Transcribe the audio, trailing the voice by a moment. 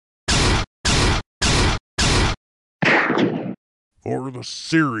for the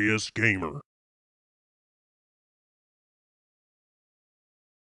serious gamer.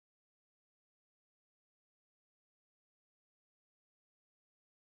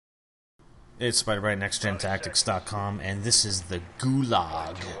 It's Spider-Bite, NextGenTactics.com, and this is the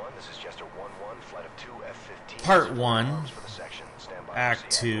Gulag. Part 1,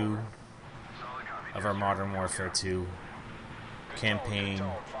 Act 2 of our Modern Warfare 2 campaign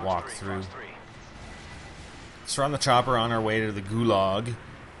walkthrough. So we're on the chopper on our way to the Gulag,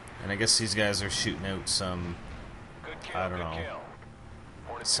 and I guess these guys are shooting out some, I don't know,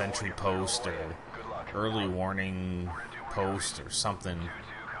 sentry post or early warning post or something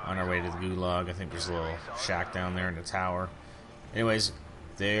on our way to the Gulag. I think there's a little shack down there in the tower. Anyways,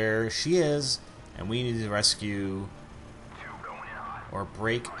 there she is, and we need to rescue or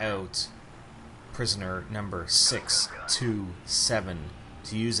break out prisoner number 627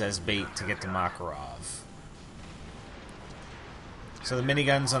 to use as bait to get to Makarov. So the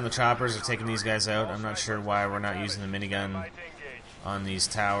miniguns on the choppers are taking these guys out. I'm not sure why we're not using the minigun on these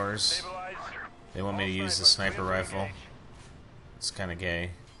towers. They want me to use the sniper rifle. It's kind of gay.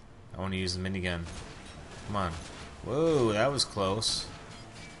 I want to use the minigun. Come on. Whoa, that was close.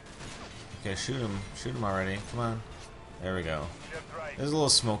 Okay, shoot him. Shoot him already. Come on. There we go. There's a little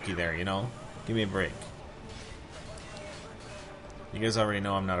smoky there, you know? Give me a break. You guys already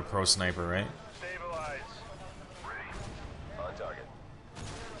know I'm not a pro sniper, right?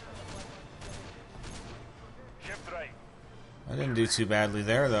 I didn't do too badly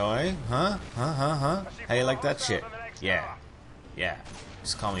there, though, eh? Huh? How you like that shit? Yeah. Yeah.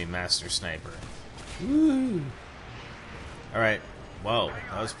 Just call me Master Sniper. Woo! Alright. Whoa,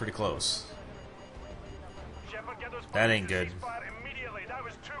 that was pretty close. That ain't good.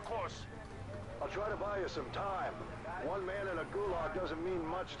 I'll try to buy you some time. One man in a gulag doesn't mean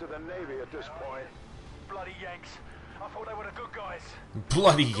much to the Navy at this point. Bloody Yanks. I thought they were the good guys.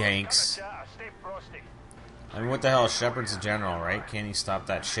 Bloody Yanks. I mean, what the hell? Shepard's a general, right? Can't he stop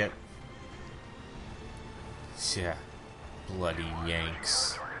that shit? Yeah. Bloody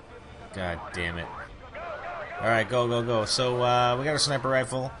Yanks. God damn it. Alright, go, go, go. So, we got a sniper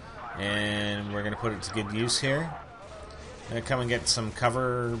rifle, and we're going to put it to good use here. I'm going to come and get some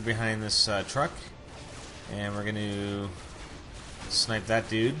cover behind this truck, and we're going to snipe that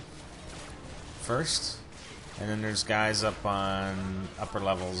dude first. And then there's guys up on upper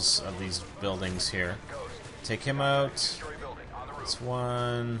levels of these buildings here. Take him out. That's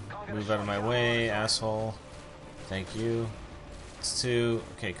one. Move out of my way, asshole. Thank you. It's two.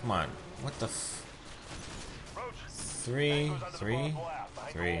 Okay, come on. What the f... Three.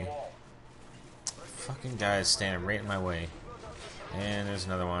 Fucking guys standing right in my way. And there's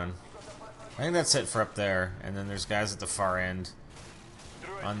another one. I think that's it for up there. And then there's guys at the far end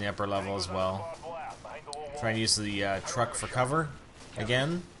on the upper level as well. Trying to use the truck for cover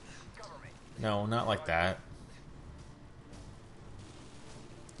again. No, not like that.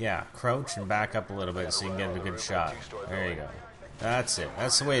 Yeah, crouch and back up a little bit so you can get a good shot. There you go. That's it.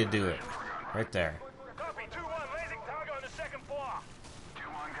 That's the way to do it. Right there.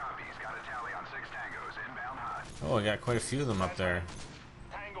 Oh, I got quite a few of them up there.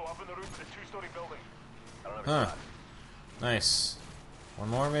 Huh. Nice. One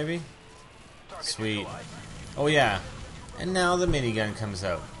more, maybe? Sweet. Oh, yeah. And now the minigun comes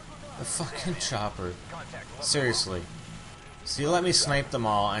out. The fucking chopper. Seriously. So you let me snipe them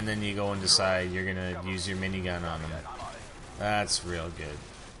all, and then you go and decide you're gonna use your minigun on them. That's real good.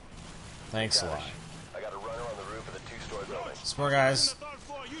 Thanks a lot. Some more guys.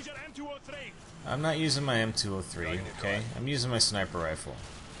 I'm not using my M203, okay? I'm using my sniper rifle.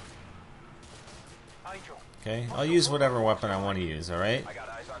 Okay? I'll use whatever weapon I want to use, alright?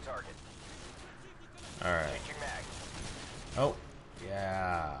 Alright. Oh,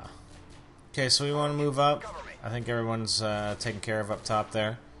 yeah. Okay, so we want to move up. I think everyone's taken care of up top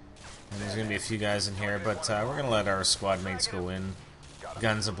there. And there's going to be a few guys in here, but we're going to let our squad mates go in.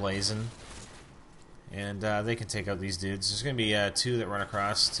 Guns a-blazing. And they can take out these dudes. There's going to be two that run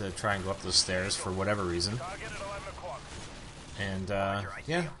across to try and go up those stairs for whatever reason. And,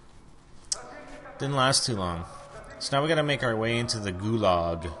 yeah. Didn't last too long. So now we got to make our way into the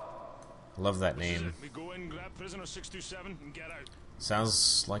Gulag. Love that name.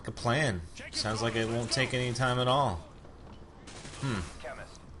 Sounds like a plan. Sounds like it won't take any time at all.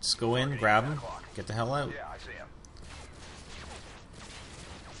 Just go in, grab him, get the hell out.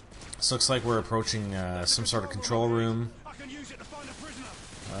 This looks like we're approaching some sort of control room.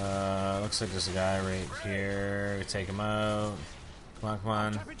 Looks like there's a guy right here. Take him out. Come on, come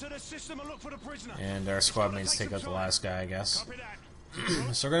on. And our squad mates take out the last guy, I guess.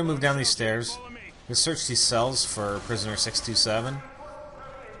 So we're going to move down these stairs. Let's search these cells for prisoner 627.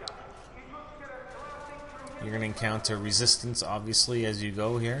 You're going to encounter resistance, obviously, as you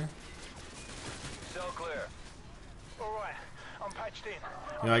go here. Cell clear. All right, I'm patched in.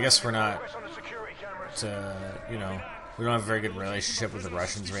 You know, I guess we're not, Press on the security cameras. you know, we don't have a very good relationship with the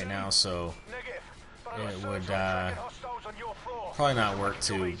Russians right now, so Negative. it would Hostiles on your floor. probably not work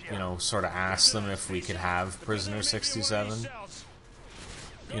to, you know, sort of ask them if we could have prisoner 627.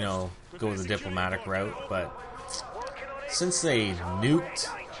 You know, go the diplomatic route, but since they nuked,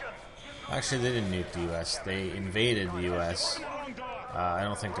 actually they didn't nuke the U.S., they invaded the U.S., I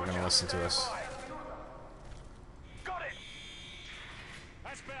don't think they're going to listen to us. Got it.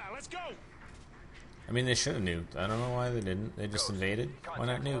 That's better. Let's go. I mean, they should have nuked. I don't know why they didn't. They just invaded. Why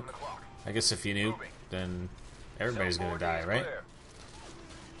not nuke? I guess if you nuke, then everybody's going to die, right?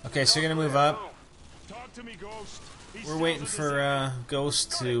 Okay, so you're going to move up. Talk to me, Ghost. We're waiting for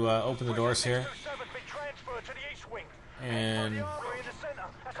Ghost to open the doors here. 7 been transferred to the east wing. And We're in the center.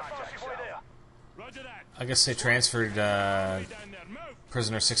 That's the fastest way there. Roger that. I guess they transferred Down there. Move.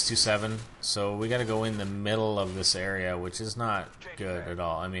 prisoner 627, so we got to go in the middle of this area, which is not good at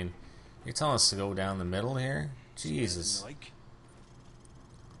all. I mean, you're telling us to go down the middle here? Jesus.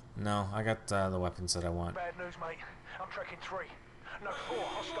 No, I got the weapons that I want. Bad news, mate. I'm tracking 3. No, 4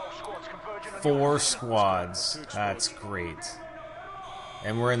 hostile squads converging on 4 squads. That's great.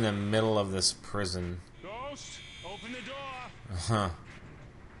 And we're in the middle of this prison. Ghost, open the door. Huh.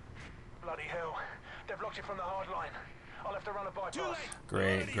 Bloody hell. They've locked it from the hard line. I'll have to run a bypass.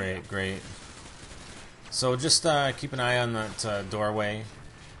 Great, great, great. So just keep an eye on that doorway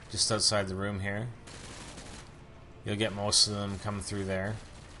just outside the room here. You'll get most of them come through there.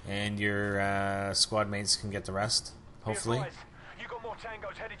 And your squad mates can get the rest, hopefully. Be advised, you got more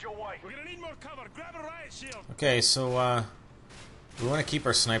tangos headed your way. We're gonna need more cover. Grab a riot shield. Okay, so we want to keep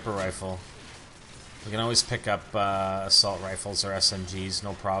our sniper rifle. We can always pick up assault rifles or SMGs,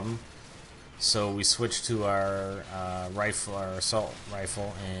 no problem. So we switch to our rifle, our assault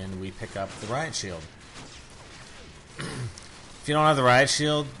rifle, and we pick up the riot shield. If you don't have the riot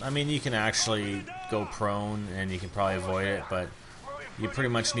shield, I mean, you can actually go prone and you can probably avoid it, but you pretty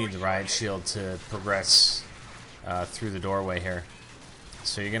much need the riot shield to progress through the doorway here.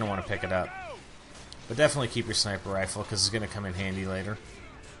 So you're going to want to pick it up. But definitely keep your sniper rifle because it's going to come in handy later.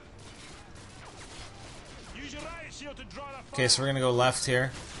 Use your riot shield to draw the Okay, so we're going to go left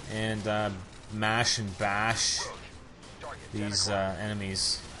here and mash and bash these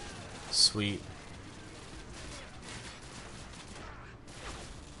enemies. Sweet.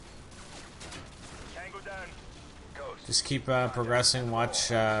 Tango down. Ghost. Just keep progressing. Watch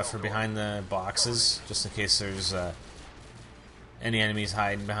for behind the boxes, just in case there's any enemies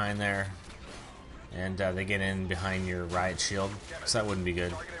hiding behind there, and they get in behind your riot shield, because that wouldn't be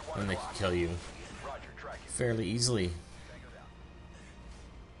good. Then they could kill you fairly easily.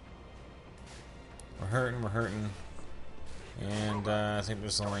 We're hurting, and I think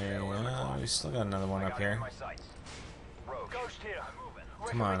there's only we still got another one up here. Ghost here.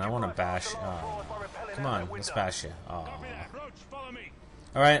 Come on, I want to bash. Come on, let's bash you. Copy that. Roach, follow me.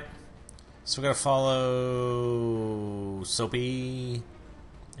 Alright, so we gotta follow Soapy,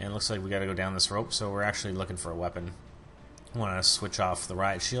 and it looks like we gotta go down this rope, so we're actually looking for a weapon. I want to switch off the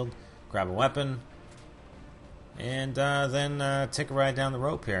riot shield, grab a weapon, and then take a ride down the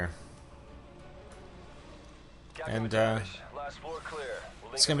rope here. And that's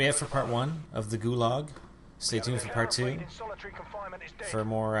gonna be it for part 1 of the Gulag. Stay tuned for part 2. For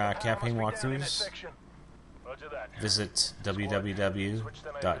more campaign walkthroughs, visit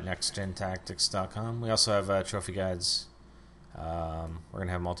www.nextgentactics.com. We also have trophy guides. We're going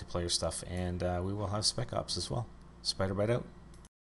to have multiplayer stuff, and we will have Spec Ops as well. Spider Bite out.